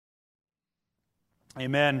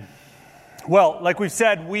Amen. Well, like we've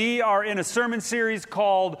said, we are in a sermon series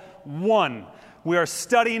called One. We are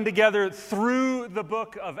studying together through the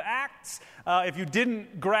book of Acts. If you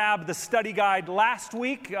didn't grab the study guide last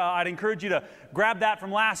week, I'd encourage you to grab that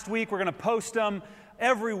from last week. We're going to post them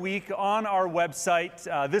every week on our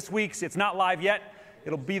website. This week's, it's not live yet.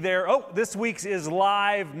 It'll be there. This week's is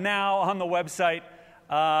live now on the website.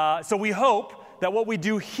 So we hope that what we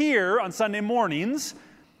do here on Sunday mornings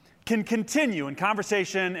can continue in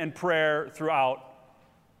conversation and prayer throughout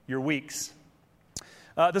your weeks.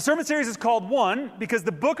 The sermon series is called One because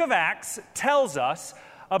the book of Acts tells us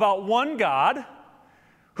about one God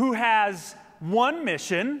who has one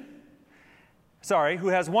mission, who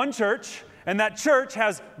has one church, and that church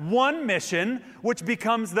has one mission, which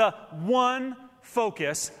becomes the one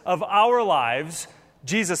focus of our lives,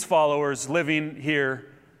 Jesus followers living here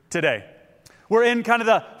today. We're in kind of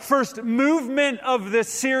the first movement of this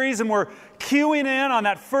series, and we're cueing in on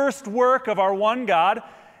that first work of our one God.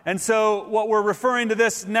 And so what we're referring to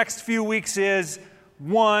this next few weeks is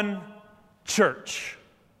one church.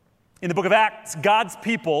 In the book of Acts, God's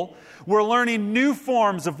people were learning new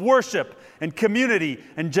forms of worship and community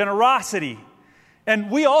and generosity. And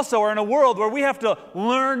we also are in a world where we have to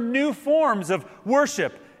learn new forms of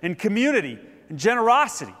worship and community and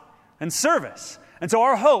generosity and service. And so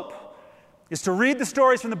our hope is to read the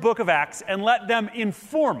stories from the book of Acts and let them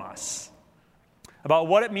inform us about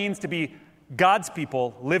what it means to be God's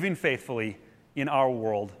people living faithfully in our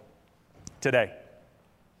world today.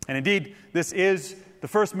 And indeed, this is the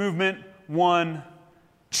first movement, one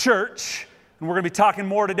church. And we're going to be talking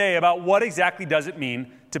more today about what exactly does it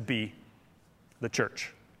mean to be the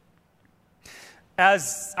church.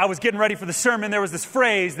 As I was getting ready for the sermon, there was this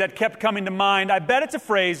phrase that kept coming to mind. I bet it's a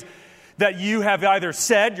phrase that you have either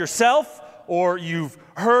said yourself or you've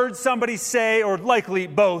heard somebody say, or likely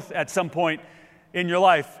both at some point in your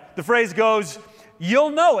life. The phrase goes, "You'll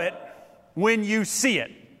know it when you see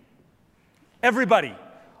it." Everybody,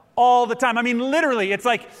 all the time. I mean, literally, it's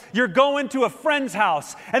like you're going to a friend's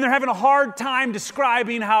house and they're having a hard time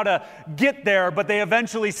describing how to get there, but they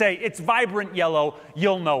eventually say, "It's vibrant yellow,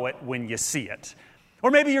 you'll know it when you see it." Or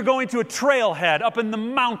maybe you're going to a trailhead up in the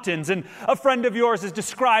mountains and a friend of yours is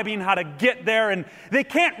describing how to get there and they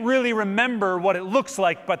can't really remember what it looks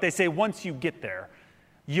like, but they say, once you get there,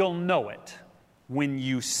 you'll know it when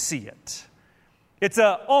you see it. It's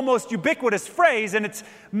an almost ubiquitous phrase, and it's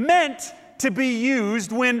meant to be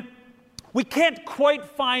used when we can't quite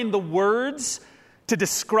find the words to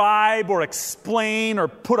describe or explain or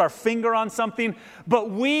put our finger on something, but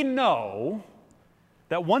we know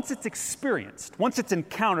that once it's experienced, once it's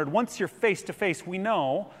encountered, once you're face to face, we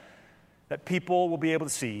know that people will be able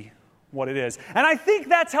to see what it is. And I think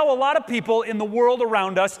that's how a lot of people in the world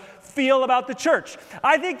around us feel about the church.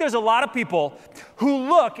 I think there's a lot of people who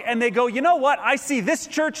look and they go, you know what, I see this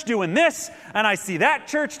church doing this, and I see that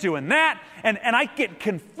church doing that, and I get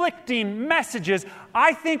conflicting messages.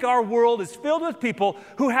 I think our world is filled with people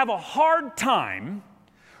who have a hard time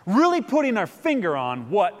really putting our finger on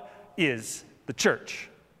what is the church.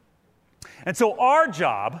 And so our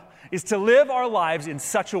job is to live our lives in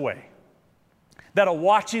such a way that a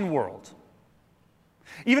watching world,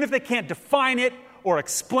 even if they can't define it or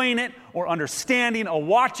explain it or understanding, a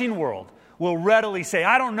watching world will readily say,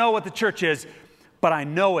 I don't know what the church is, but I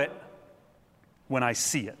know it when I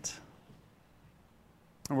see it.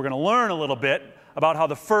 And we're going to learn a little bit about how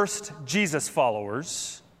the first Jesus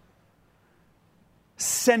followers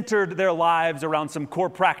centered their lives around some core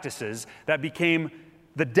practices that became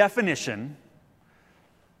the definition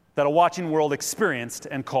that a watching world experienced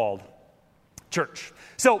and called church.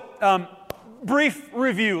 So, brief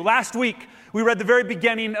review. Last week, we read the very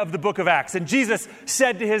beginning of the book of Acts, and Jesus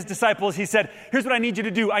said to his disciples, he said, here's what I need you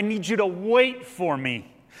to do. I need you to wait for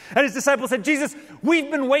me. And his disciples said, Jesus, we've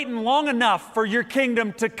been waiting long enough for your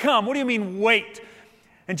kingdom to come. What do you mean wait?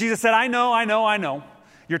 And Jesus said, I know.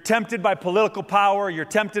 You're tempted by political power. You're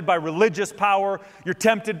tempted by religious power. You're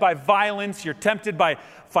tempted by violence. You're tempted by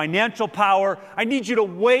financial power. I need you to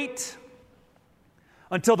wait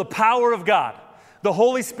until the power of God, the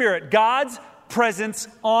Holy Spirit, God's presence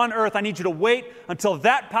on earth. I need you to wait until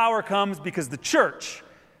that power comes, because the church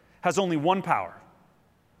has only one power,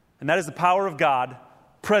 and that is the power of God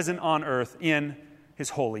present on earth in His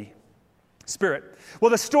Holy Spirit.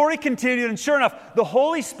 Well, the story continued, and sure enough, the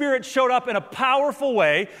Holy Spirit showed up in a powerful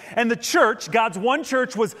way, and the church, God's one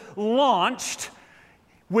church, was launched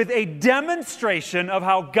with a demonstration of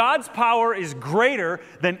how God's power is greater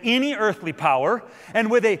than any earthly power, and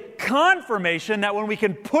with a confirmation that when we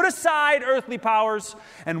can put aside earthly powers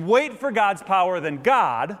and wait for God's power, then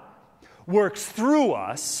God works through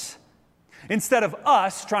us instead of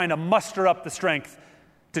us trying to muster up the strength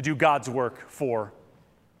to do God's work for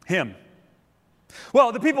him.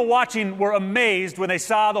 Well, the people watching were amazed when they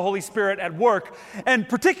saw the Holy Spirit at work, and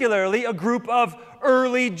particularly a group of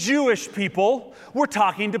early Jewish people were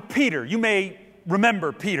talking to Peter. You may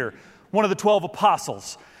remember Peter, one of the 12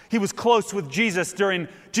 apostles. He was close with Jesus during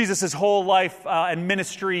Jesus' whole life and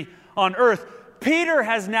ministry on earth. Peter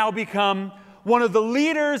has now become one of the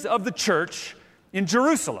leaders of the church in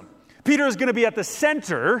Jerusalem. Peter is going to be at the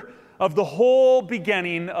center of the whole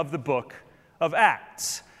beginning of the book of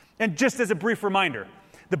Acts. And just as a brief reminder,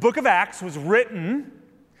 the book of Acts was written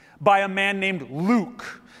by a man named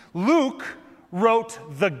Luke. Luke wrote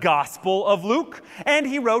the Gospel of Luke, and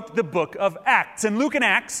he wrote the book of Acts. And Luke and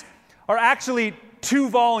Acts are actually 2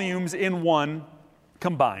 volumes in one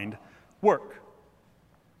combined work.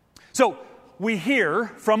 So we hear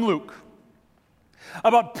from Luke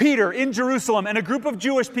about Peter in Jerusalem and a group of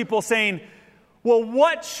Jewish people saying, well,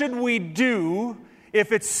 what should we do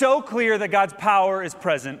if it's so clear that God's power is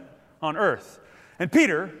present on earth? And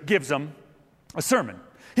Peter gives them a sermon.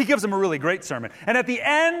 He gives them a really great sermon. And at the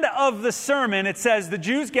end of the sermon, it says, the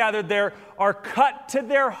Jews gathered there are cut to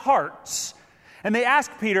their hearts. And they ask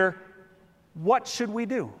Peter, what should we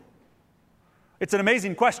do? It's an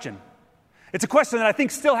amazing question. It's a question that I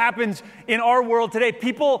think still happens in our world today.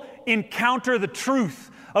 People encounter the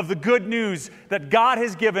truth of the good news that God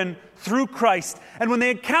has given through Christ. And when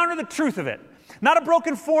they encounter the truth of it, not a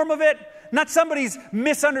broken form of it, not somebody's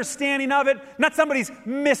misunderstanding of it, not somebody's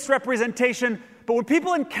misrepresentation, but when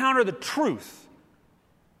people encounter the truth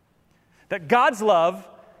that God's love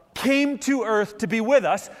came to earth to be with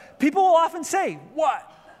us, people will often say,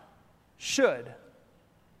 what should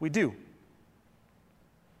we do?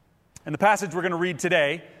 And the passage we're going to read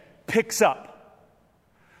today picks up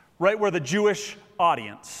right where the Jewish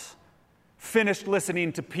audience finished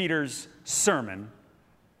listening to Peter's sermon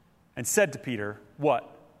and said to Peter, what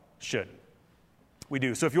should we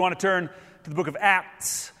do? So if you want to turn to the book of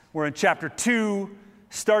Acts, we're in chapter 2,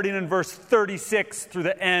 starting in verse 36 through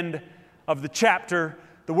the end of the chapter.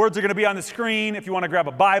 The words are going to be on the screen if you want to grab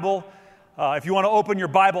a Bible. If you want to open your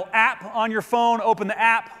Bible app on your phone, open the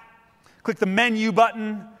app, click the menu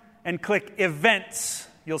button, and click Events.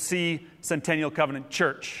 You'll see Centennial Covenant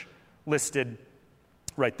Church listed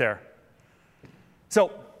right there.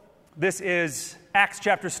 So, this is Acts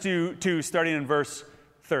chapter 2, starting in verse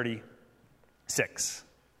 36.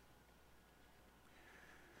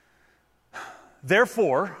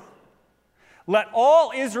 Therefore, let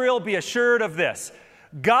all Israel be assured of this: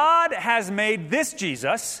 God has made this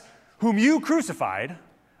Jesus, whom you crucified,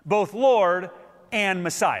 both Lord and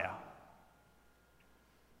Messiah.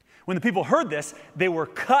 When the people heard this, they were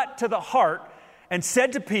cut to the heart and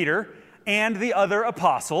said to Peter and the other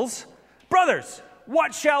apostles, brothers,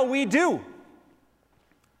 what shall we do?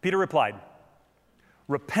 Peter replied,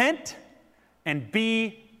 repent and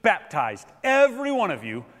be baptized, every one of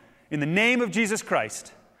you, in the name of Jesus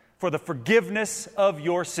Christ, for the forgiveness of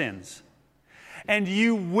your sins. And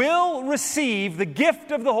you will receive the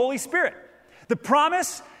gift of the Holy Spirit. The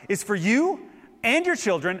promise is for you and your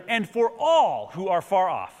children and for all who are far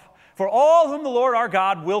off, for all whom the Lord our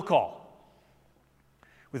God will call.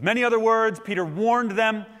 With many other words, Peter warned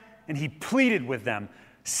them, and he pleaded with them,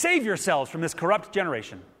 save yourselves from this corrupt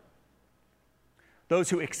generation. Those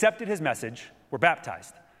who accepted his message were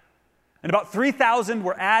baptized, and about 3,000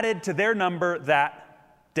 were added to their number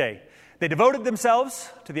that day. They devoted themselves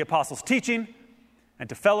to the apostles' teaching and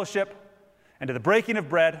to fellowship and to the breaking of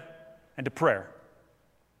bread and to prayer.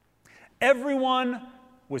 Everyone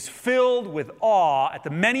was filled with awe at the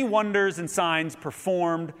many wonders and signs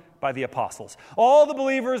performed by the apostles. All the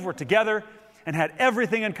believers were together and had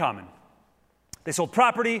everything in common. They sold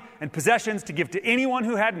property and possessions to give to anyone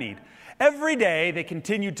who had need. Every day they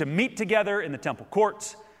continued to meet together in the temple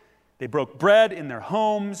courts. They broke bread in their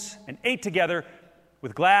homes and ate together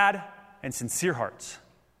with glad and sincere hearts,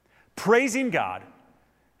 praising God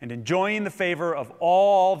and enjoying the favor of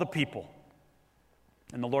all the people.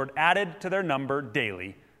 And the Lord added to their number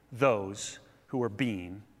daily those who were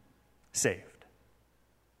being saved.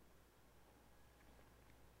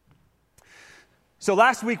 So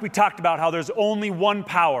last week we talked about how there's only one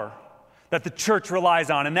power that the church relies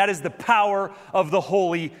on, and that is the power of the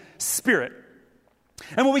Holy Spirit.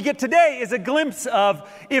 And what we get today is a glimpse of,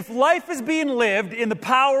 if life is being lived in the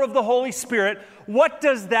power of the Holy Spirit, what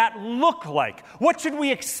does that look like? What should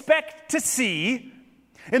we expect to see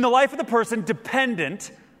in the life of the person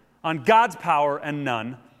dependent on God's power and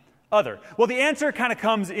none other? Well, the answer kind of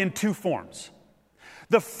comes in 2 forms.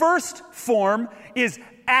 The first form is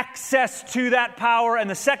access to that power, and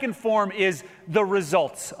the second form is the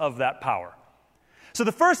results of that power. So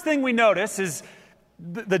the first thing we notice is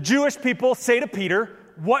the Jewish people say to Peter,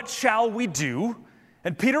 "What shall we do?"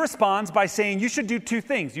 And Peter responds by saying, you should do two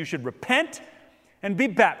things. You should repent and be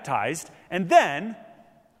baptized, and then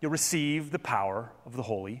you'll receive the power of the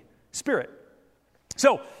Holy Spirit.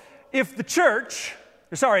 So, if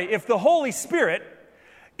the Holy Spirit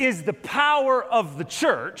is the power of the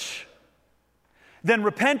church, then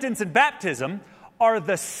repentance and baptism are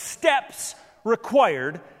the steps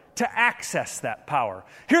required to access that power.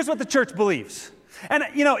 Here's what the church believes. And,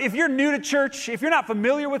 if you're new to church, if you're not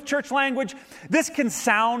familiar with church language, this can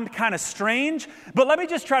sound kind of strange, but let me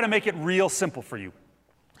just try to make it real simple for you.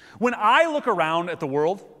 When I look around at the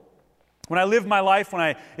world, when I live my life, when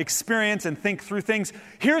I experience and think through things,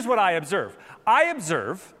 here's what I observe. I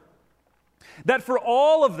observe that for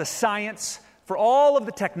all of the science, for all of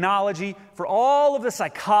the technology, for all of the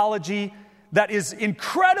psychology that is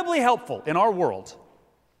incredibly helpful in our world,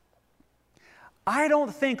 I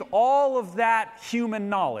don't think all of that human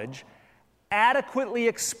knowledge adequately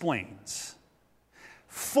explains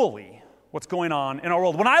fully what's going on in our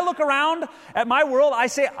world. When I look around at my world, I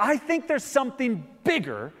say, I think there's something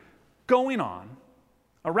bigger going on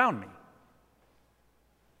around me.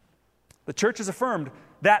 The church has affirmed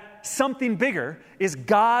that something bigger is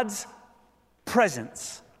God's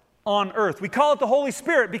presence on earth. We call it the Holy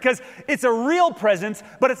Spirit because it's a real presence,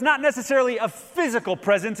 but it's not necessarily a physical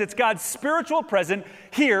presence. It's God's spiritual presence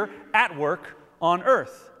here at work on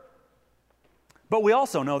earth. But we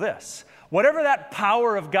also know this. Whatever that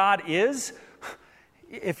power of God is,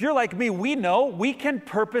 if you're like me, we know we can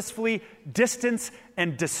purposefully distance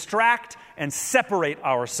and distract and separate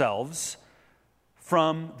ourselves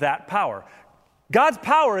from that power. God's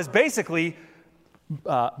power is basically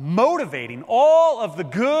motivating all of the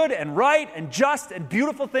good and right and just and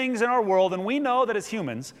beautiful things in our world, and we know that as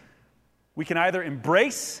humans, we can either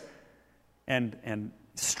embrace and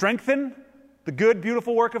strengthen the good,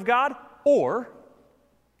 beautiful work of God, or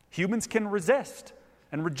humans can resist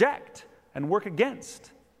and reject and work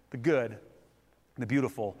against the good and the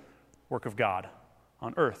beautiful work of God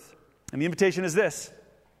on earth. And the invitation is this.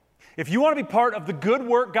 If you want to be part of the good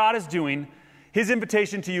work God is doing, His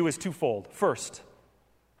invitation to you is twofold. First,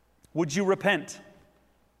 would you repent?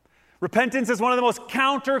 Repentance is one of the most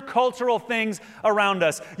countercultural things around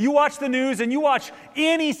us. You watch the news and you watch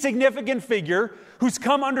any significant figure who's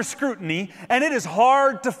come under scrutiny, and it is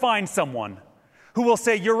hard to find someone who will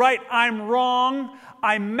say, you're right, I'm wrong,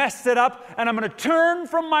 I messed it up, and I'm going to turn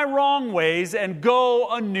from my wrong ways and go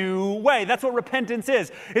a new way. That's what repentance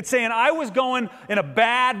is. It's saying, I was going in a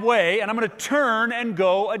bad way, and I'm going to turn and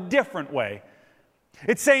go a different way.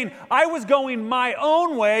 It's saying, I was going my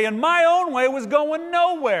own way, and my own way was going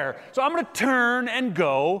nowhere. So I'm going to turn and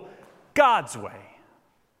go God's way.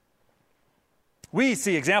 We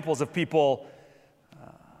see examples of people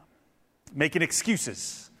making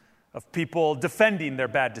excuses, of people defending their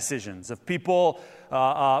bad decisions, of people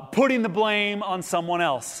putting the blame on someone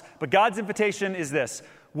else. But God's invitation is this.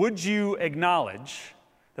 Would you acknowledge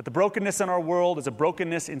that the brokenness in our world is a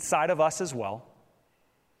brokenness inside of us as well?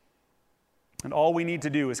 And all we need to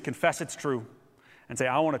do is confess it's true and say,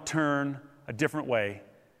 I want to turn a different way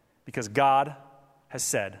because God has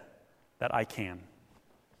said that I can.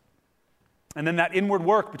 And then that inward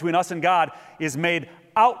work between us and God is made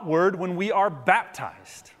outward when we are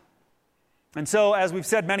baptized. And so, as we've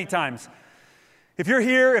said many times, if you're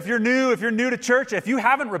here, if you're new to church, if you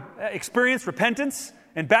haven't experienced repentance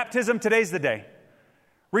and baptism, today's the day.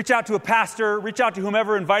 Reach out to a pastor, reach out to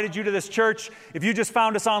whomever invited you to this church. If you just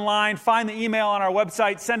found us online, find the email on our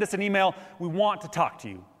website, send us an email. We want to talk to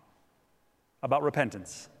you about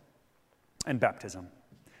repentance and baptism.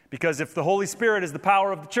 Because if the Holy Spirit is the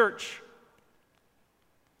power of the church,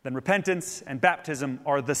 then repentance and baptism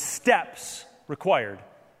are the steps required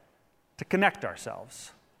to connect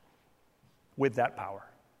ourselves with that power.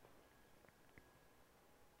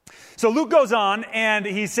 So Luke goes on and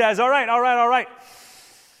he says, all right.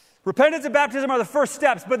 Repentance and baptism are the first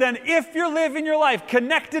steps, but then if you're living your life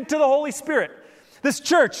connected to the Holy Spirit, this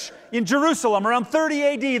church in Jerusalem around 30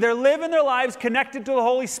 AD, they're living their lives connected to the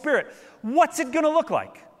Holy Spirit. What's it going to look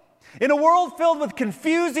like? In a world filled with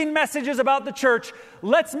confusing messages about the church,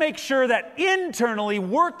 let's make sure that internally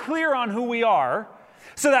we're clear on who we are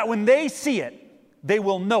so that when they see it, they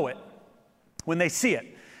will know it when they see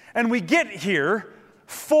it. And we get here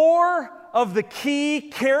 4 of the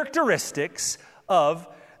key characteristics of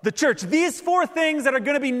the church. These 4 things that are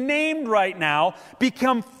going to be named right now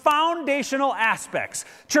become foundational aspects.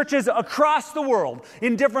 Churches across the world,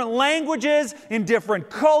 in different languages, in different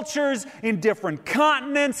cultures, in different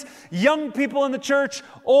continents, young people in the church,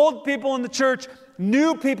 old people in the church,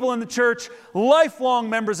 new people in the church, lifelong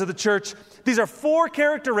members of the church. These are 4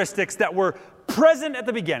 characteristics that were present at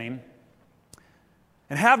the beginning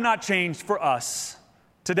and have not changed for us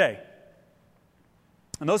today.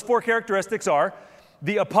 And those 4 characteristics are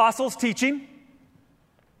the apostles' teaching,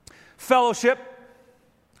 fellowship,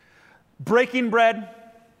 breaking bread,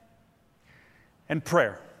 and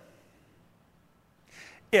prayer.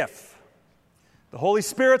 If the Holy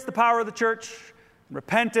Spirit's the power of the church,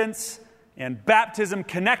 repentance and baptism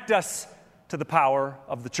connect us to the power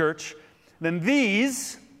of the church, then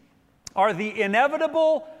these are the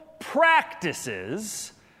inevitable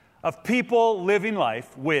practices of people living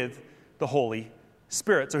life with the Holy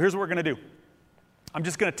Spirit. So here's what we're going to do. I'm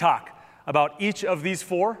just going to talk about each of these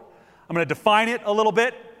 4. I'm going to define it a little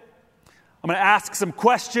bit. I'm going to ask some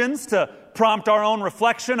questions to prompt our own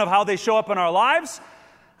reflection of how they show up in our lives.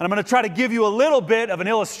 And I'm going to try to give you a little bit of an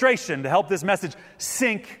illustration to help this message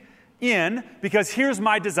sink in, because here's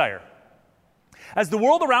my desire. As the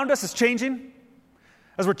world around us is changing,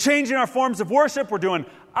 as we're changing our forms of worship, we're doing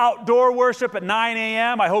outdoor worship at 9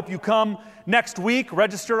 a.m. I hope you come next week.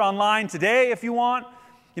 Register online today if you want.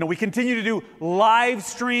 We continue to do live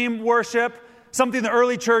stream worship, something the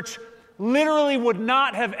early church literally would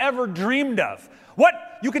not have ever dreamed of. What?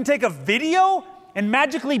 You can take a video and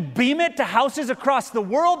magically beam it to houses across the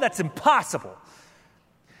world? That's impossible.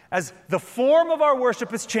 As the form of our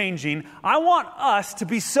worship is changing, I want us to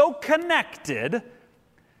be so connected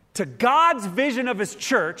to God's vision of His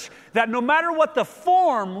church that no matter what the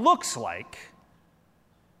form looks like,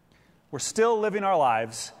 we're still living our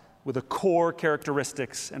lives with the core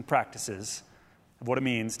characteristics and practices of what it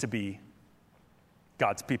means to be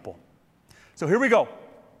God's people. So here we go.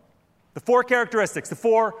 The 4 characteristics, the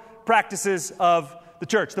 4 practices of the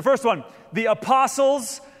church. The first one, the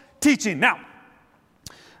apostles' teaching. Now,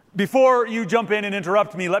 before you jump in and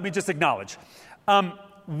interrupt me, let me just acknowledge.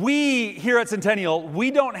 We here at Centennial,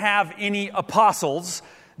 we don't have any apostles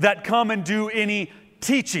that come and do any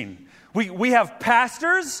teaching. We have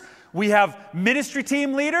pastors, we have ministry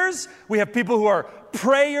team leaders, we have people who are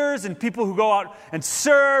prayers and people who go out and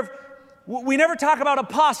serve. We never talk about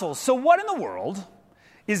apostles. So what in the world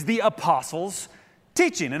is the apostles'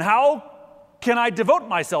 teaching? And how can I devote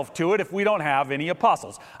myself to it if we don't have any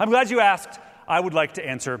apostles? I'm glad you asked. I would like to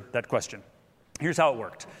answer that question. Here's how it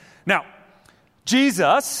worked. Now,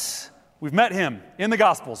 Jesus, we've met Him in the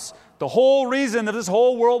Gospels. The whole reason that this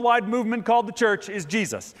whole worldwide movement called the church is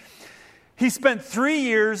Jesus. He spent 3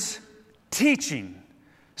 years teaching,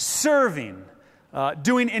 serving,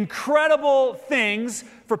 doing incredible things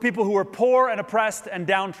for people who were poor and oppressed and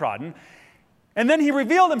downtrodden. And then He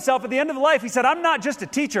revealed Himself at the end of life. He said, I'm not just a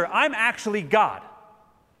teacher, I'm actually God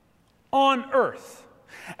on earth.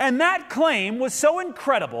 And that claim was so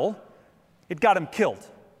incredible, it got Him killed.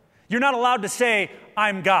 You're not allowed to say,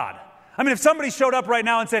 I'm God. I mean, if somebody showed up right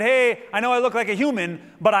now and said, hey, I know I look like a human,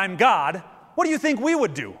 but I'm God, what do you think we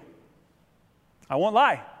would do? I won't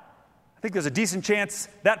lie. I think there's a decent chance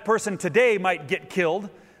that person today might get killed,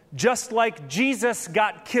 just like Jesus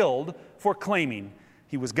got killed for claiming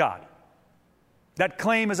He was God. That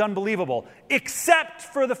claim is unbelievable, except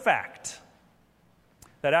for the fact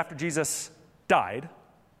that after Jesus died,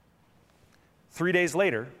 3 days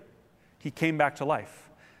later, He came back to life.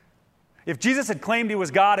 If Jesus had claimed He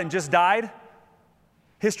was God and just died,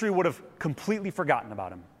 history would have completely forgotten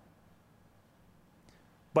about Him.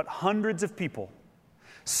 But hundreds of people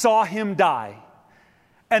saw Him die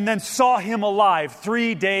and then saw Him alive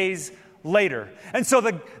 3 days later. And so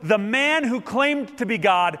the man who claimed to be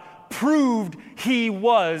God proved He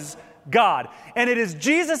was God. And it is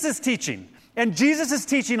Jesus' teaching, and Jesus'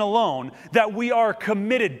 teaching alone, that we are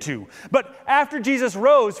committed to. But after Jesus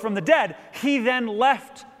rose from the dead, He then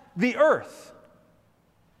left the earth.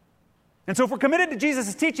 And so if we're committed to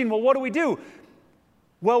Jesus' teaching, well, what do?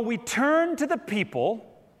 Well, we turn to the people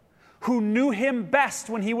who knew Him best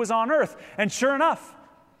when He was on earth. And sure enough,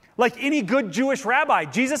 like any good Jewish rabbi,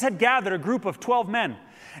 Jesus had gathered a group of 12 men,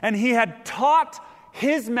 and He had taught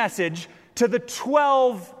His message to the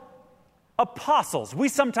 12 apostles. We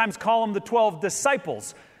sometimes call them the 12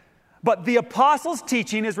 disciples. But the apostles'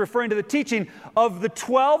 teaching is referring to the teaching of the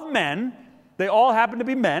 12 men. They all happen to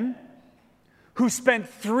be men who spent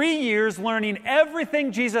 3 years learning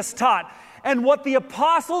everything Jesus taught. And what the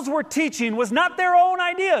apostles were teaching was not their own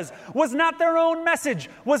ideas, was not their own message,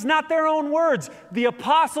 was not their own words. The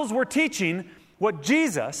apostles were teaching what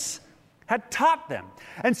Jesus had taught them.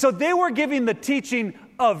 And so they were giving the teaching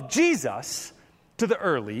of Jesus to the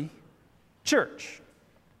early church.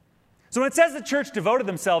 So when it says the church devoted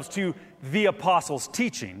themselves to the apostles'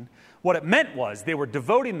 teaching, what it meant was they were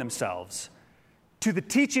devoting themselves to the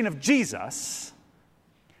teaching of Jesus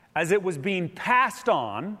as it was being passed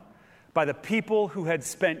on by the people who had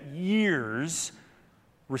spent years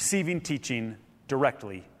receiving teaching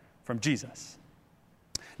directly from Jesus.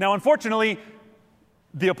 Now, unfortunately,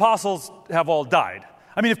 the apostles have all died.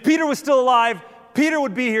 I mean, if Peter was still alive, Peter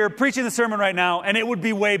would be here preaching the sermon right now, and it would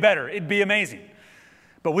be way better. It'd be amazing.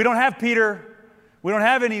 But we don't have Peter. We don't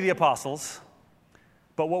have any of the apostles.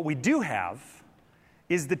 But what we do have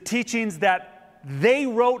is the teachings that they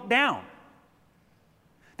wrote down.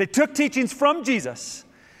 They took teachings from Jesus.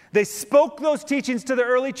 They spoke those teachings to the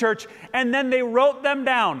early church, and then they wrote them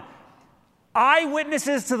down.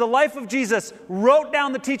 Eyewitnesses to the life of Jesus wrote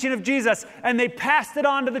down the teaching of Jesus, and they passed it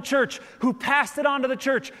on to the church, who passed it on to the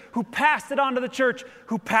church, who passed it on to the church,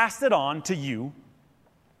 who passed it on to you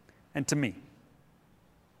and to me.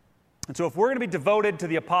 And so if we're going to be devoted to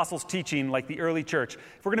the apostles' teaching like the early church,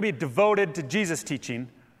 if we're going to be devoted to Jesus' teaching,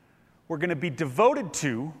 we're going to be devoted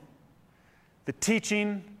to the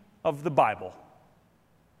teaching of the Bible.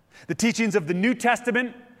 The teachings of the New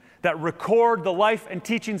Testament that record the life and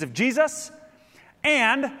teachings of Jesus,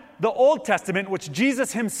 and the Old Testament, which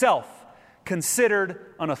Jesus himself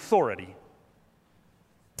considered an authority.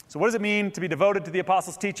 So what does it mean to be devoted to the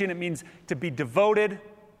apostles' teaching? It means to be devoted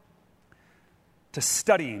to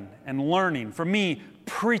studying and learning. For me,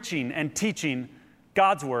 preaching and teaching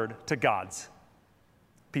God's word to God's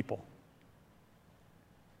people.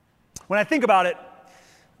 When I think about it,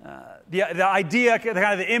 the idea, kind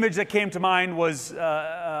of the image that came to mind was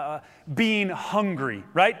being hungry,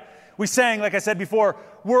 right? We sang, like I said before,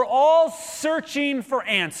 we're all searching for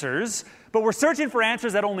answers, but we're searching for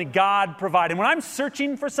answers that only God provides. And when I'm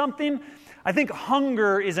searching for something, I think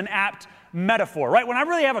hunger is an apt metaphor, right? When I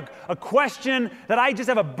really have a question that I just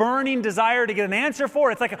have a burning desire to get an answer for,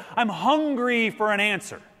 it's like I'm hungry for an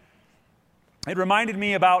answer. It reminded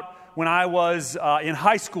me about when I was in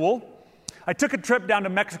high school. I took a trip down to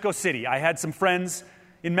Mexico City. I had some friends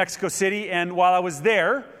in Mexico City, and while I was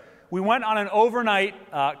there, we went on an overnight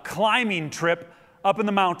climbing trip up in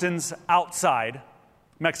the mountains outside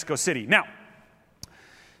Mexico City. Now,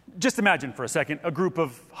 just imagine for a second a group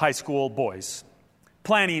of high school boys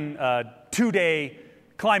planning a 2-day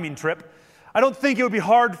climbing trip. I don't think it would be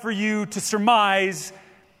hard for you to surmise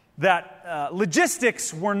that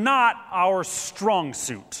logistics were not our strong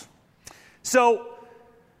suit. So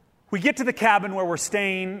we get to the cabin where we're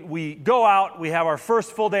staying. We go out. We have our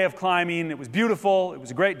first full day of climbing. It was beautiful. It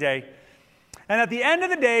was a great day. And at the end of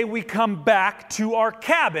the day, we come back to our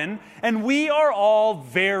cabin, and we are all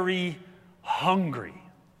very hungry.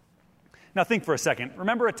 Now think for a second.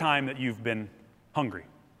 Remember a time that you've been hungry,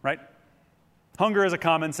 right? Hunger is a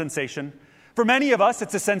common sensation. For many of us,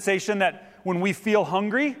 it's a sensation that when we feel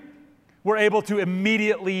hungry, we're able to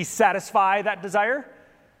immediately satisfy that desire.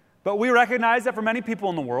 But we recognize that for many people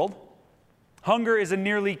in the world, hunger is a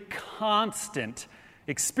nearly constant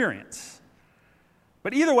experience.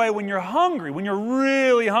 But either way, when you're hungry, when you're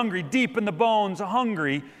really hungry, deep in the bones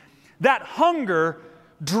hungry, that hunger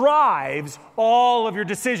drives all of your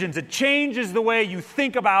decisions. It changes the way you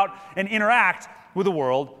think about and interact with the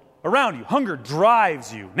world around you. Hunger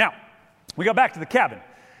drives you. Now, we got back to the cabin,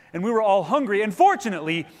 and we were all hungry. And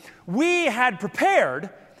fortunately, we had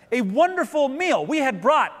prepared a wonderful meal. We had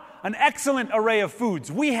brought an excellent array of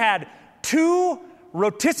foods. We had 2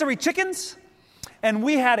 rotisserie chickens, and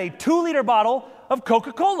we had a 2-liter bottle of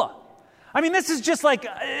Coca-Cola. This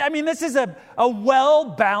is a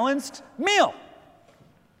well-balanced meal.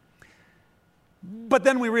 But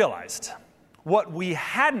then we realized what we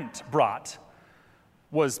hadn't brought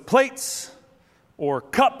was plates or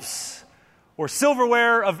cups or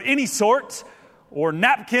silverware of any sort or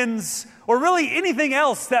napkins or really anything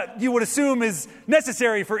else that you would assume is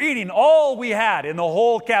necessary for eating. All we had in the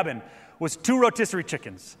whole cabin was 2 rotisserie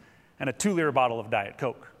chickens and a 2-liter bottle of Diet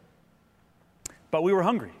Coke. But we were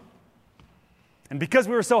hungry. And because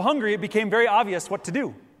we were so hungry, it became very obvious what to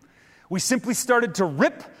do. We simply started to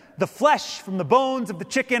rip the flesh from the bones of the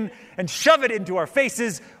chicken and shove it into our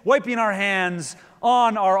faces, wiping our hands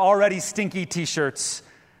on our already stinky t-shirts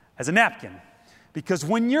as a napkin. Because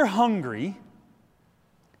when you're hungry,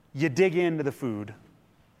 you dig into the food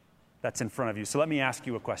that's in front of you. So let me ask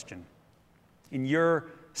you a question. In your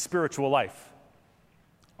spiritual life,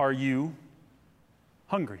 are you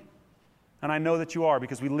hungry? And I know that you are,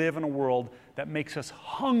 because we live in a world that makes us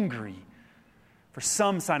hungry for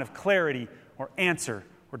some sign of clarity or answer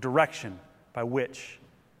or direction by which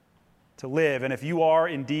to live. And if you are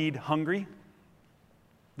indeed hungry,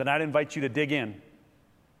 then I'd invite you to dig in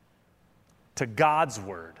to God's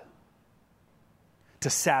word to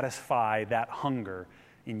satisfy that hunger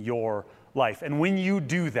in your life. And when you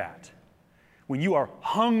do that, when you are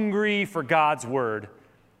hungry for God's word,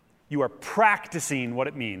 you are practicing what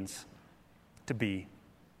it means to be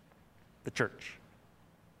the church.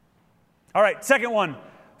 All right, second one,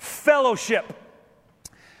 fellowship.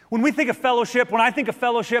 When we think of fellowship, when I think of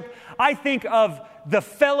fellowship, I think of the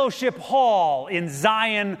fellowship hall in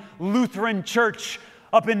Zion Lutheran Church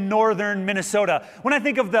up in northern Minnesota. When I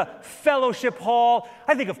think of the fellowship hall,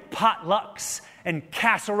 I think of potlucks and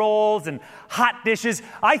casseroles and hot dishes.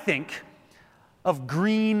 I think of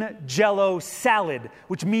green Jell-O salad,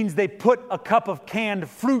 which means they put a cup of canned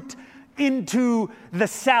fruit into the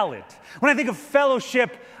salad. When I think of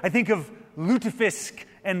fellowship, I think of lutefisk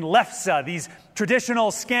and lefse, these traditional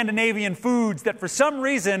Scandinavian foods that for some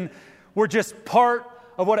reason were just part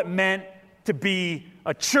of what it meant to be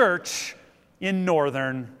a church in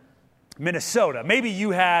northern Minnesota. Maybe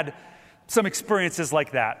you had some experiences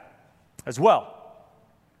like that as well.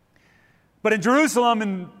 But in Jerusalem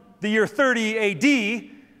in the year 30 AD,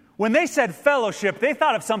 when they said fellowship, they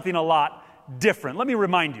thought of something a lot different. Let me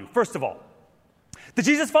remind you, first of all, the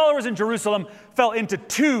Jesus followers in Jerusalem fell into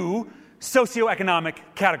two socioeconomic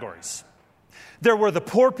categories. There were the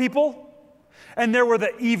poor people, and there were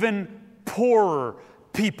the even poorer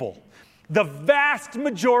people. The vast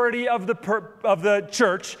majority of the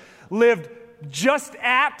church lived just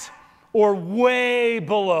at or way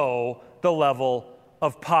below the level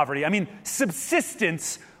of poverty. I mean,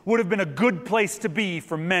 subsistence would have been a good place to be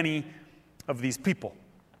for many of these people.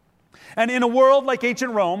 And in a world like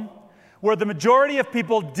ancient Rome, where the majority of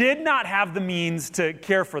people did not have the means to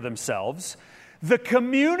care for themselves, the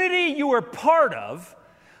community you were part of,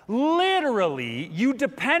 literally, you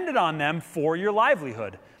depended on them for your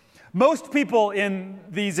livelihood. Most people in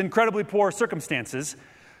these incredibly poor circumstances,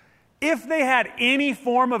 if they had any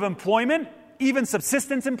form of employment, even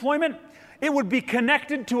subsistence employment, it would be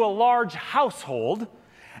connected to a large household,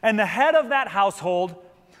 and the head of that household,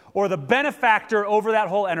 or the benefactor over that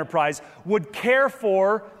whole enterprise, would care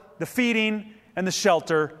for the feeding and the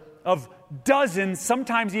shelter of dozens,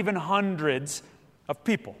 sometimes even hundreds of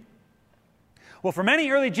people. Well, for many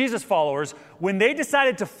early Jesus followers, when they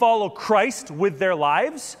decided to follow Christ with their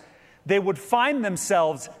lives, they would find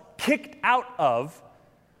themselves kicked out of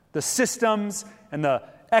the systems and the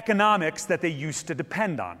economics that they used to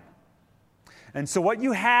depend on. And so what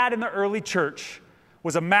you had in the early church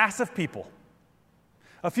was a mass of people.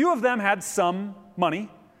 A few of them had some money.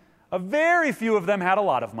 A very few of them had a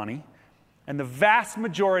lot of money. And the vast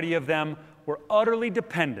majority of them were utterly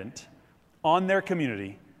dependent on their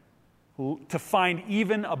community to find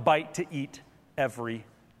even a bite to eat every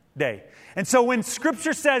day. And so when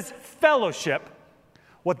Scripture says fellowship,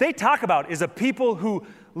 what they talk about is a people who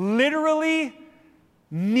literally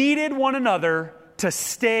needed one another to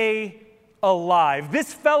stay alive.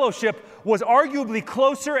 This fellowship was arguably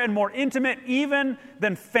closer and more intimate even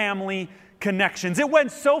than family connections. It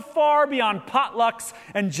went so far beyond potlucks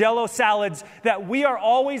and Jell-O salads that we are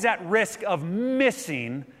always at risk of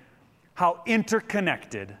missing how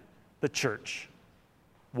interconnected the church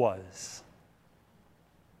was.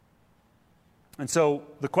 And so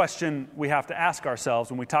the question we have to ask ourselves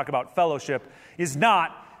when we talk about fellowship is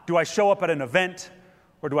not, do I show up at an event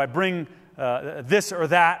or do I bring this or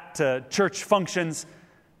that to church functions?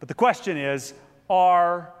 But the question is,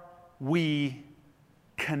 are we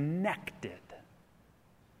connected?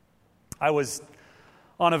 I was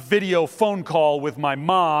on a video phone call with my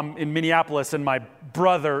mom in Minneapolis and my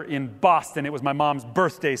brother in Boston. It was my mom's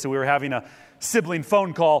birthday, so we were having a sibling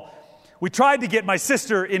phone call. We tried to get my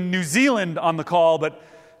sister in New Zealand on the call, but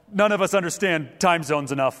none of us understand time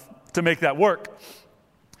zones enough to make that work.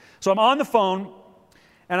 So I'm on the phone,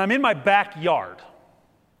 and I'm in my backyard.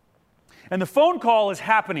 And the phone call is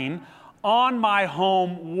happening on my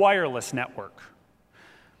home wireless network.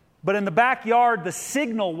 But in the backyard, the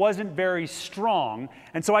signal wasn't very strong,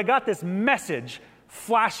 and so I got this message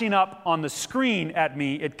flashing up on the screen at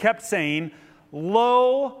me. It kept saying,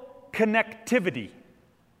 low connectivity.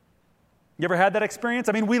 You ever had that experience?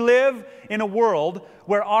 I mean, we live in a world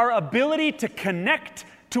where our ability to connect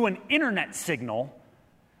to an internet signal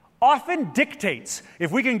often dictates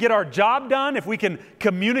if we can get our job done, if we can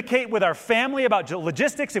communicate with our family about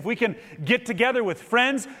logistics, if we can get together with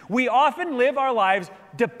friends. We often live our lives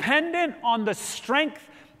dependent on the strength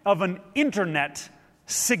of an internet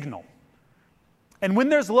signal. And when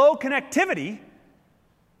there's low connectivity,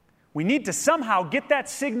 we need to somehow get that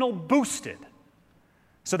signal boosted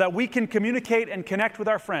so that we can communicate and connect with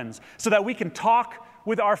our friends, so that we can talk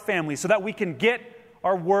with our family, so that we can get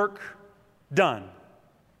our work done.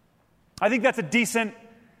 I think that's a decent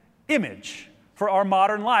image for our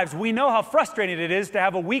modern lives. We know how frustrating it is to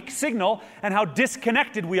have a weak signal and how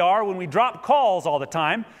disconnected we are when we drop calls all the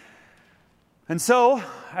time. And so,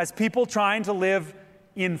 as people trying to live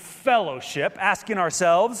in fellowship, asking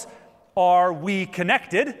ourselves, are we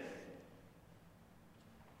connected?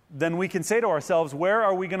 Then we can say to ourselves, where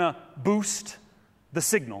are we going to boost the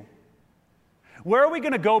signal? Where are we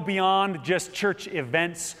going to go beyond just church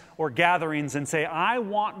events or gatherings and say, I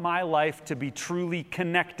want my life to be truly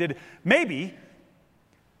connected, maybe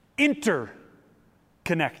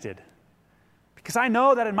interconnected? Because I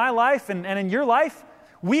know that in my life and in your life,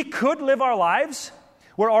 we could live our lives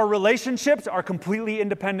where our relationships are completely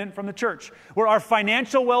independent from the church, where our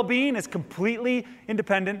financial well-being is completely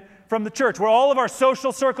independent from the church, where all of our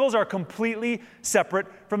social circles are completely separate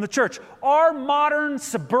from the church. Our modern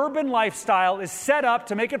suburban lifestyle is set up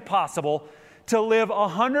to make it possible to live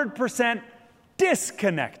 100%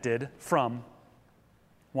 disconnected from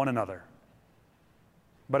one another.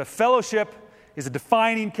 But if fellowship is a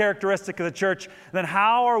defining characteristic of the church, then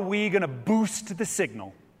how are we going to boost the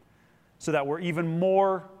signal so that we're even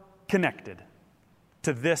more connected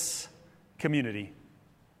to this community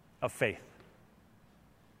of faith?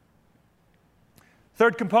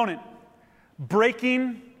 Third component,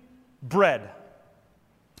 breaking bread.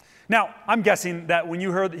 Now, I'm guessing that when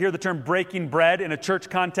you hear the term breaking bread in a church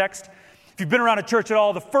context, if you've been around a church at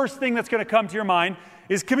all, the first thing that's going to come to your mind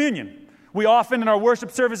is communion. We often, in our worship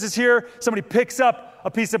services here, somebody picks up a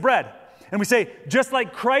piece of bread. And we say, just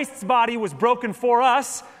like Christ's body was broken for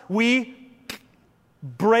us, we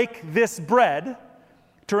break this bread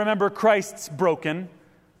to remember Christ's broken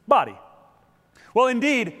body. Well,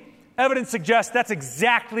 indeed, evidence suggests that's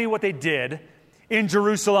exactly what they did in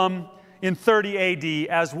Jerusalem in 30 AD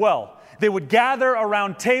as well. They would gather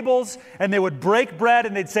around tables and they would break bread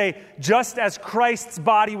and they'd say, just as Christ's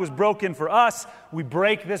body was broken for us, we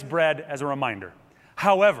break this bread as a reminder.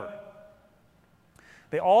 However,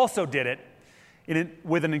 they also did it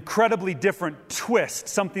with an incredibly different twist,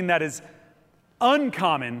 something that is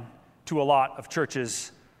uncommon to a lot of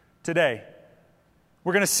churches today.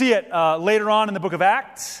 We're going to see it later on in the book of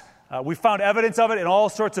Acts. We found evidence of it in all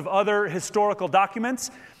sorts of other historical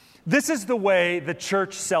documents. This is the way the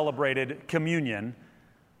church celebrated communion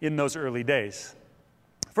in those early days.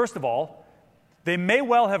 First of all, they may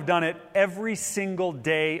well have done it every single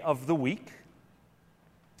day of the week.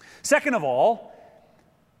 Second of all,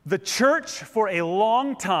 the church for a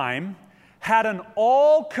long time had an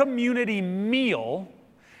all-community meal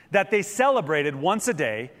that they celebrated once a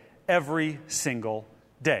day, every single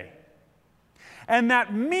day. And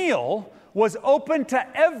that meal was open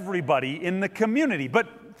to everybody in the community.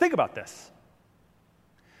 But think about this.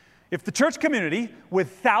 If the church community, with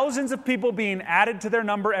thousands of people being added to their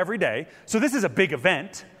number every day, so this is a big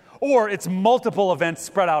event, or it's multiple events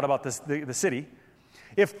spread out about the city,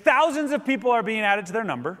 if thousands of people are being added to their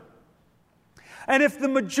number, and if the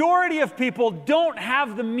majority of people don't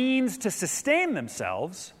have the means to sustain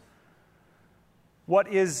themselves,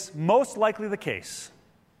 what is most likely the case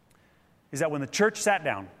is that when the church sat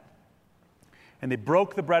down and they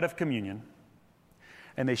broke the bread of communion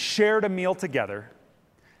and they shared a meal together,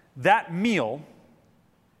 that meal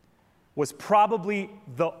was probably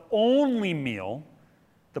the only meal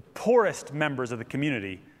the poorest members of the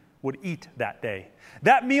community would eat that day.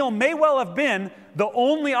 That meal may well have been the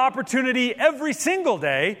only opportunity every single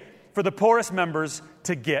day for the poorest members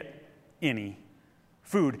to get any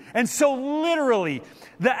food. And so literally,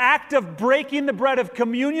 the act of breaking the bread of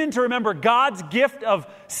communion to remember God's gift of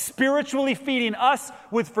spiritually feeding us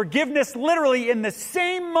with forgiveness, literally in the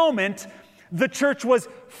same moment, the church was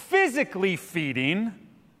physically feeding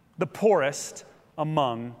the poorest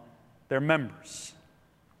among their members.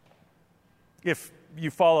 If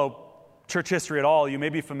you follow church history at all, you may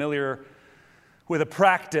be familiar with a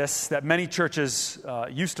practice that many churches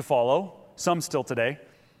used to follow, some still today.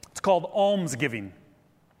 It's called almsgiving.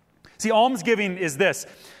 See, almsgiving is this.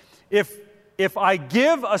 If I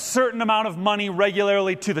give a certain amount of money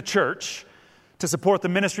regularly to the church to support the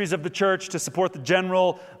ministries of the church, to support the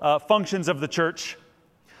general functions of the church,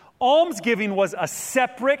 almsgiving was a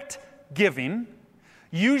separate giving,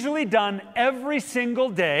 usually done every single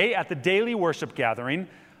day at the daily worship gathering,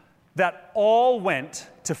 that all went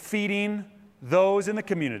to feeding those in the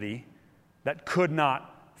community that could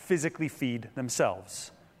not physically feed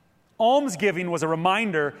themselves. Almsgiving was a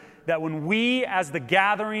reminder that when we, as the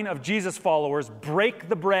gathering of Jesus followers, break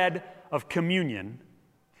the bread of communion,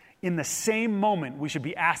 in the same moment we should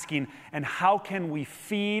be asking, and how can we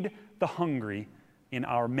feed the hungry in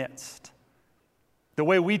our midst? The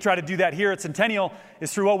way we try to do that here at Centennial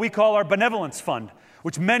is through what we call our Benevolence Fund,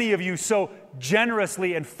 which many of you so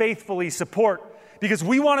generously and faithfully support, because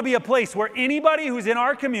we want to be a place where anybody who's in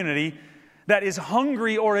our community that is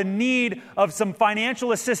hungry or in need of some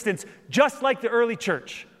financial assistance, just like the early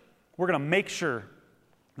church, we're going to make sure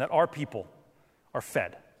that our people are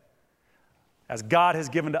fed. As God has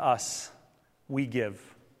given to us, we give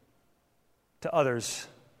to others.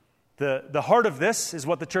 The heart of this is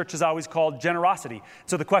what the church has always called generosity.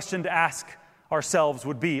 So the question to ask ourselves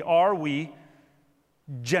would be, are we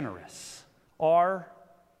generous? Are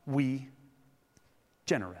we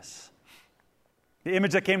generous? The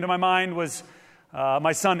image that came to my mind was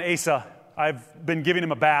my son Asa. I've been giving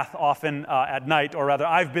him a bath often at night, or rather,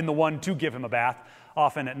 I've been the one to give him a bath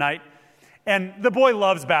often at night. And the boy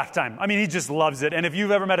loves bath time. I mean, he just loves it. And if you've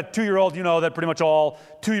ever met a 2-year-old, you know that pretty much all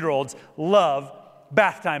 2-year-olds love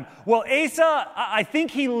bath time. Well, Asa, I think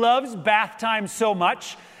he loves bath time so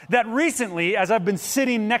much that recently, as I've been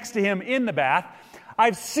sitting next to him in the bath,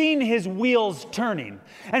 I've seen his wheels turning.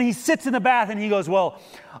 And he sits in the bath and he goes, well,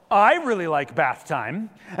 I really like bath time,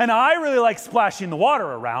 and I really like splashing the water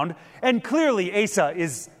around. And clearly, Asa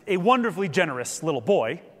is a wonderfully generous little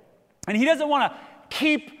boy. And he doesn't want to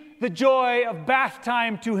keep the joy of bath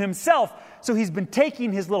time to himself. So he's been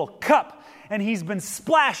taking his little cup and he's been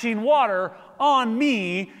splashing water on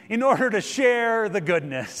me in order to share the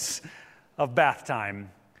goodness of bath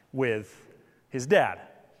time with his dad.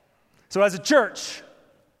 So as a church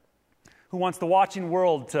who wants the watching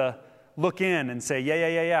world to look in and say,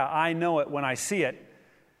 yeah, I know it when I see it.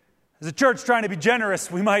 As a church trying to be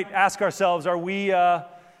generous, we might ask ourselves, are we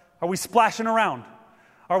splashing around?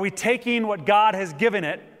 Are we taking what God has given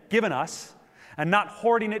us and not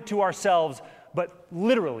hoarding it to ourselves, but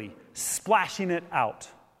literally splashing it out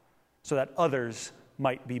so that others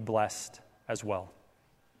might be blessed as well?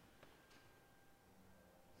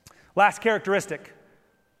 Last characteristic,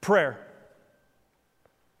 prayer.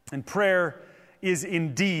 And prayer is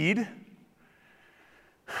indeed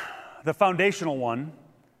the foundational one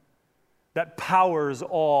that powers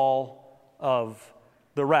all of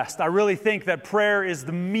the rest. I really think that prayer is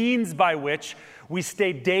the means by which we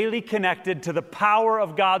stay daily connected to the power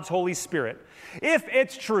of God's Holy Spirit. If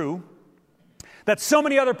it's true that so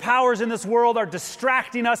many other powers in this world are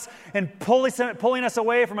distracting us and pulling us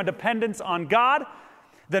away from a dependence on God,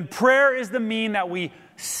 then prayer is the mean that we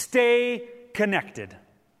stay connected.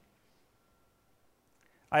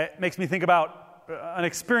 It makes me think about an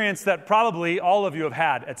experience that probably all of you have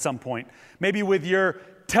had at some point. Maybe with your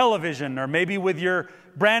television, or maybe with your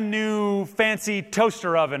brand new fancy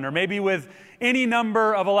toaster oven, or maybe with any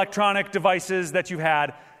number of electronic devices that you've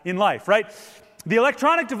had in life, right? The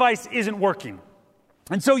electronic device isn't working.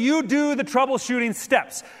 And so you do the troubleshooting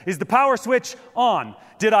steps. Is the power switch on?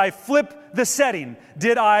 Did I flip the setting?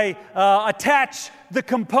 Did I attach the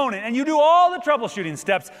component? And you do all the troubleshooting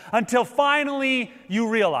steps until finally you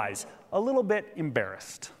realize, a little bit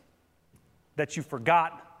embarrassed, that you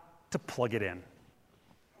forgot to plug it in.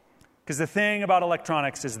 Because the thing about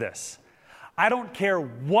electronics is this. I don't care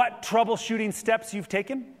what troubleshooting steps you've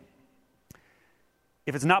taken.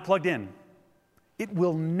 If it's not plugged in, it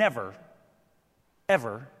will never,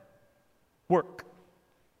 ever work.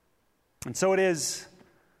 And so it is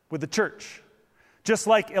with the church. Just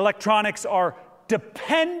like electronics are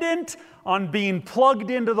dependent on being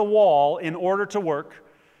plugged into the wall in order to work,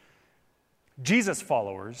 Jesus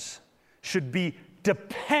followers should be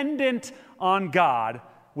dependent on God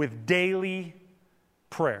with daily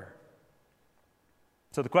prayer.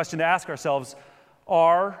 So the question to ask ourselves,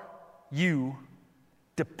 are you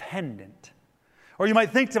dependent? Or you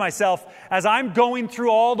might think to myself, as I'm going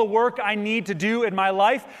through all the work I need to do in my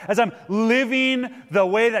life, as I'm living the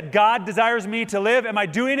way that God desires me to live, am I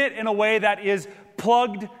doing it in a way that is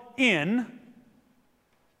plugged in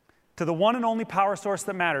to the one and only power source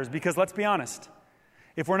that matters? Because let's be honest,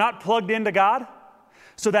 if we're not plugged into God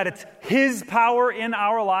so that it's His power in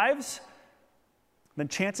our lives, then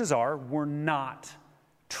chances are we're not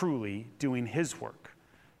truly doing His work.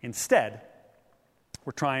 Instead,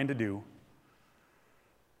 we're trying to do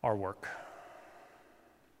our work.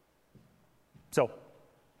 So,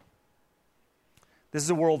 this is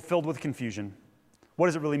a world filled with confusion. What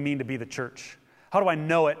does it really mean to be the church? How do I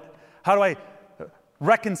know it? How do I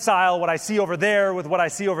reconcile what I see over there with what I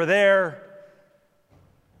see over there?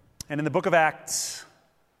 And in the book of Acts,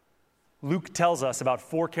 Luke tells us about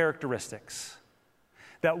 4 characteristics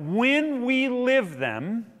that when we live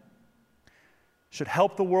them, should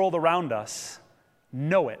help the world around us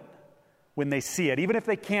know it when they see it. Even if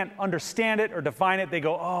they can't understand it or define it, they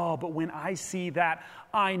go, oh, but when I see that,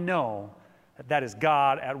 I know that that is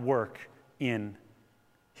God at work in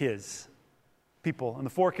His people. And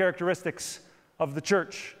the 4 characteristics of the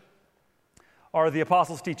church are the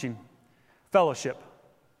apostles' teaching, fellowship,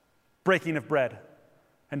 breaking of bread,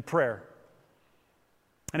 and prayer.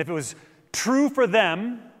 And if it was true for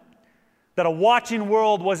them that a watching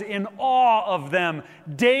world was in awe of them,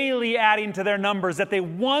 daily adding to their numbers, that they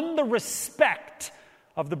won the respect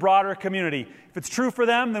of the broader community, if it's true for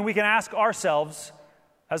them, then we can ask ourselves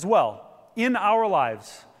as well, in our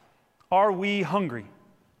lives, are we hungry?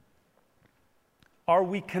 Are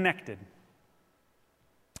we connected?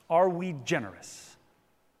 Are we generous?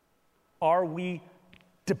 Are we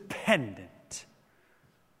dependent?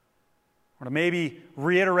 Or to maybe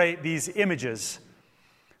reiterate these images,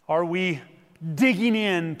 are we digging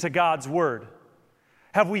in to God's Word?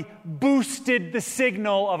 Have we boosted the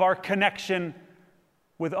signal of our connection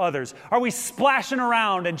with others? Are we splashing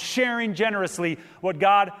around and sharing generously what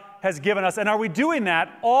God has given us? And are we doing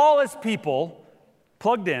that all as people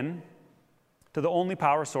plugged in to the only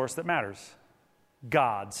power source that matters?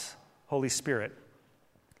 God's Holy Spirit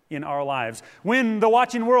in our lives. When the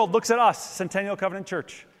watching world looks at us, Centennial Covenant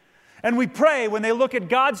Church, and we pray when they look at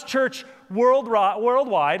God's church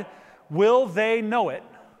worldwide, will they know it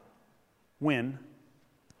when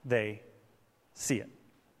they see it?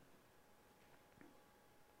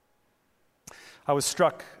 I was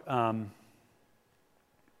struck the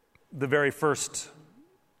very first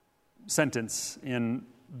sentence in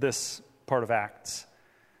this part of Acts,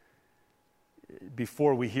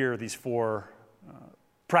 before we hear these four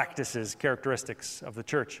practices, characteristics of the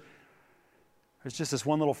church. There's just this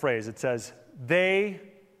one little phrase. It says, they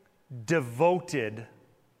devoted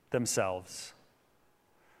themselves.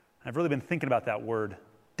 I've really been thinking about that word,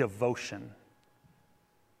 devotion.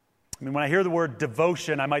 I mean, when I hear the word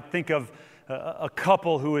devotion, I might think of a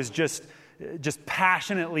couple who is just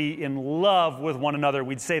passionately in love with one another.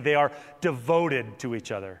 We'd say they are devoted to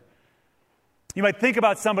each other. You might think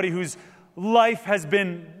about somebody whose life has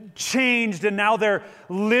been changed and now they're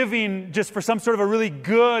living just for some sort of a really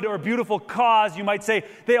good or beautiful cause. You might say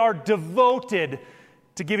they are devoted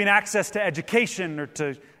to giving access to education or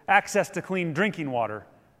to access to clean drinking water.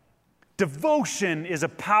 Devotion is a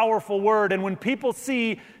powerful word, and when people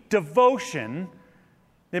see devotion,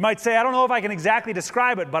 they might say, I don't know if I can exactly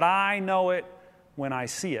describe it, but I know it when I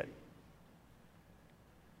see it.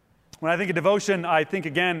 When I think of devotion, I think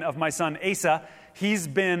again of my son Asa. He's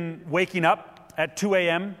been waking up at 2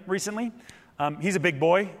 a.m. recently. He's a big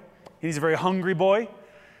boy. He's a very hungry boy.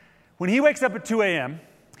 When he wakes up at 2 a.m.,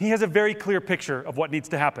 he has a very clear picture of what needs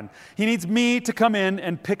to happen. He needs me to come in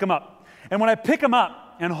and pick him up. And when I pick him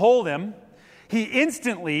up and hold him, he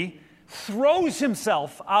instantly throws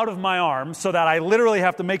himself out of my arms so that I literally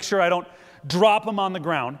have to make sure I don't drop him on the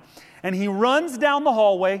ground. And he runs down the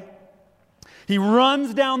hallway. He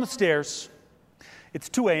runs down the stairs. It's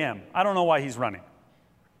 2 a.m. I don't know why he's running.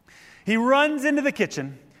 He runs into the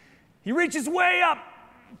kitchen. He reaches way up,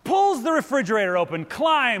 pulls the refrigerator open,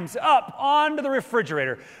 climbs up onto the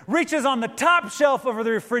refrigerator, reaches on the top shelf over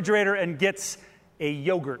the refrigerator and gets a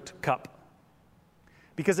yogurt cup.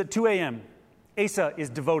 Because at 2 a.m., Asa is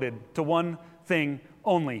devoted to one thing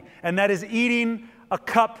only, and that is eating a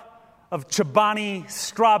cup of Chobani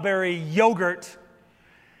strawberry yogurt.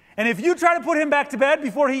 And if you try to put him back to bed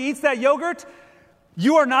before he eats that yogurt,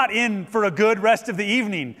 you are not in for a good rest of the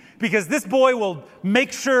evening, because this boy will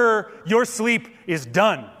make sure your sleep is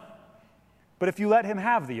done. But if you let him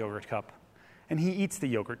have the yogurt cup, and he eats the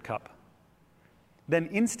yogurt cup, then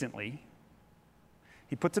instantly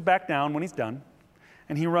he puts it back down when he's done,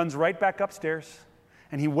 and he runs right back upstairs,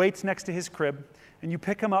 and he waits next to his crib, and you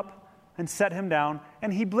pick him up and set him down,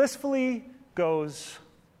 and he blissfully goes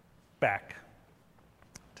back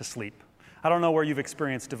to sleep. I don't know where you've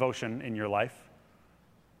experienced devotion in your life,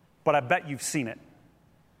 but I bet you've seen it.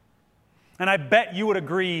 And I bet you would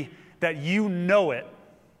agree that you know it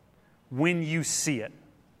when you see it.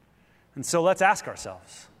 And so let's ask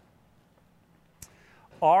ourselves,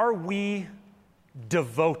 are we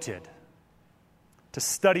devoted to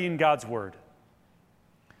studying God's Word,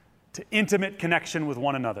 to intimate connection with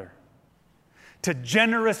one another, to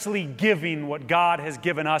generously giving what God has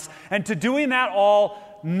given us, and to doing that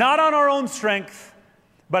all not on our own strength,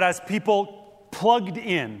 but as people plugged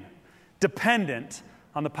in, dependent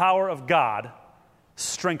on the power of God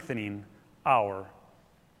strengthening our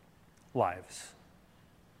lives?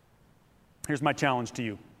 Here's my challenge to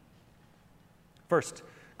you. First,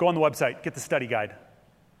 go on the website, get the study guide.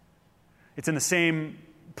 It's in the same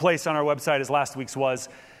place on our website as last week's was.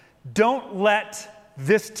 Don't let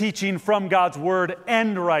this teaching from God's Word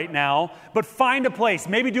end right now, but find a place.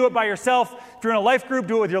 Maybe do it by yourself. If you're in a life group,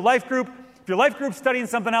 do it with your life group. If your life group's studying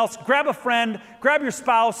something else, grab a friend, grab your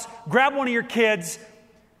spouse, grab one of your kids.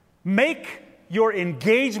 Make your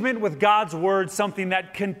engagement with God's Word something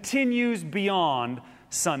that continues beyond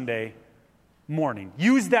Sunday morning.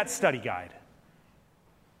 Use that study guide.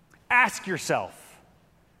 Ask yourself,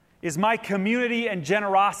 is my community and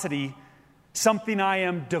generosity something I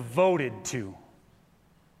am devoted to?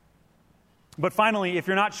 But finally, if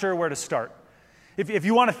you're not sure where to start, if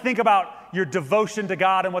you want to think about your devotion to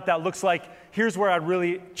God and what that looks like, here's where I'd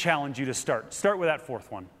really challenge you to start. Start with that fourth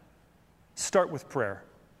one. Start with prayer.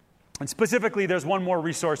 And specifically, there's one more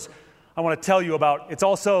resource I want to tell you about. It's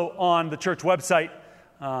also on the church website.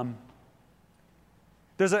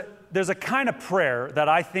 There's a kind of prayer that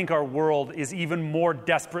I think our world is even more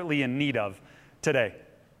desperately in need of today.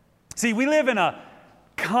 See, we live in a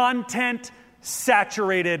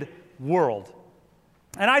content-saturated world.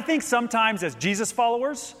 And I think sometimes as Jesus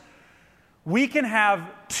followers, we can have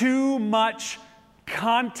too much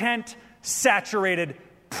content-saturated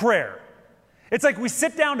prayer. It's like we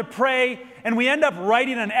sit down to pray and we end up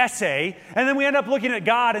writing an essay, and then we end up looking at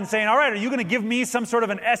God and saying, all right, are you going to give me some sort of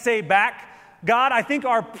an essay back, God? I think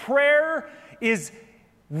our prayer is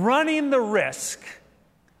running the risk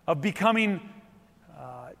of becoming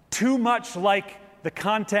too much like the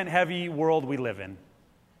content-heavy world we live in.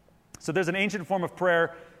 So there's an ancient form of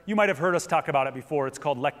prayer. You might have heard us talk about it before. It's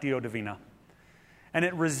called Lectio Divina. And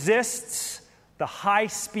it resists the high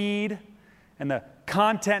speed and the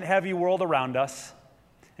content-heavy world around us.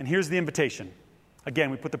 And here's the invitation. Again,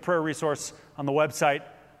 we put the prayer resource on the website.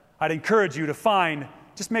 I'd encourage you to find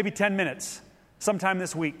just maybe 10 minutes sometime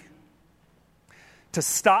this week to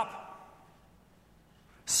stop,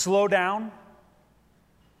 slow down,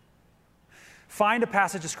 find a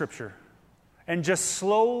passage of Scripture, and just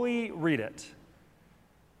slowly read it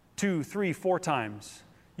 2, 3, 4 times.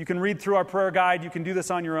 You can read through our prayer guide. You can do this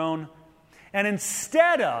on your own. And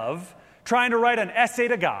instead of trying to write an essay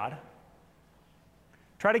to God,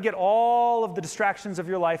 try to get all of the distractions of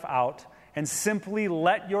your life out and simply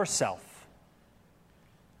let yourself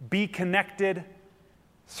be connected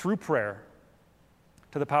through prayer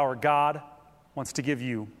to the power God wants to give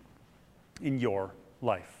you in your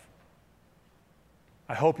life.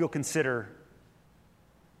 I hope you'll consider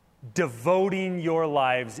devoting your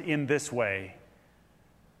lives in this way,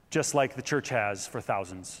 just like the church has for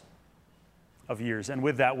thousands of years. And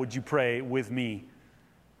with that, would you pray with me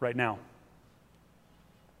right now?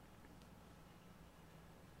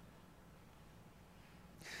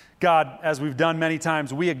 God, as we've done many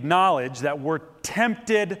times, we acknowledge that we're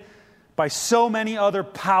tempted by so many other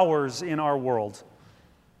powers in our world.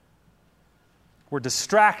 We're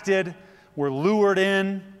distracted, we're lured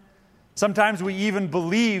in. Sometimes we even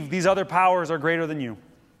believe these other powers are greater than you.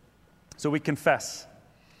 So we confess.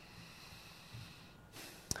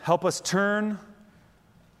 Help us turn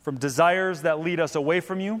from desires that lead us away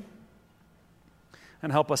from you,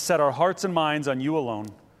 and help us set our hearts and minds on you alone,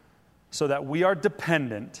 so that we are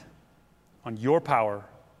dependent on your power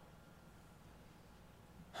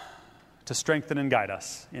to strengthen and guide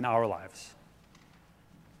us in our lives.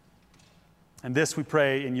 And this we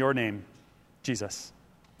pray in your name, Jesus.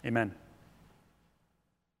 Amen.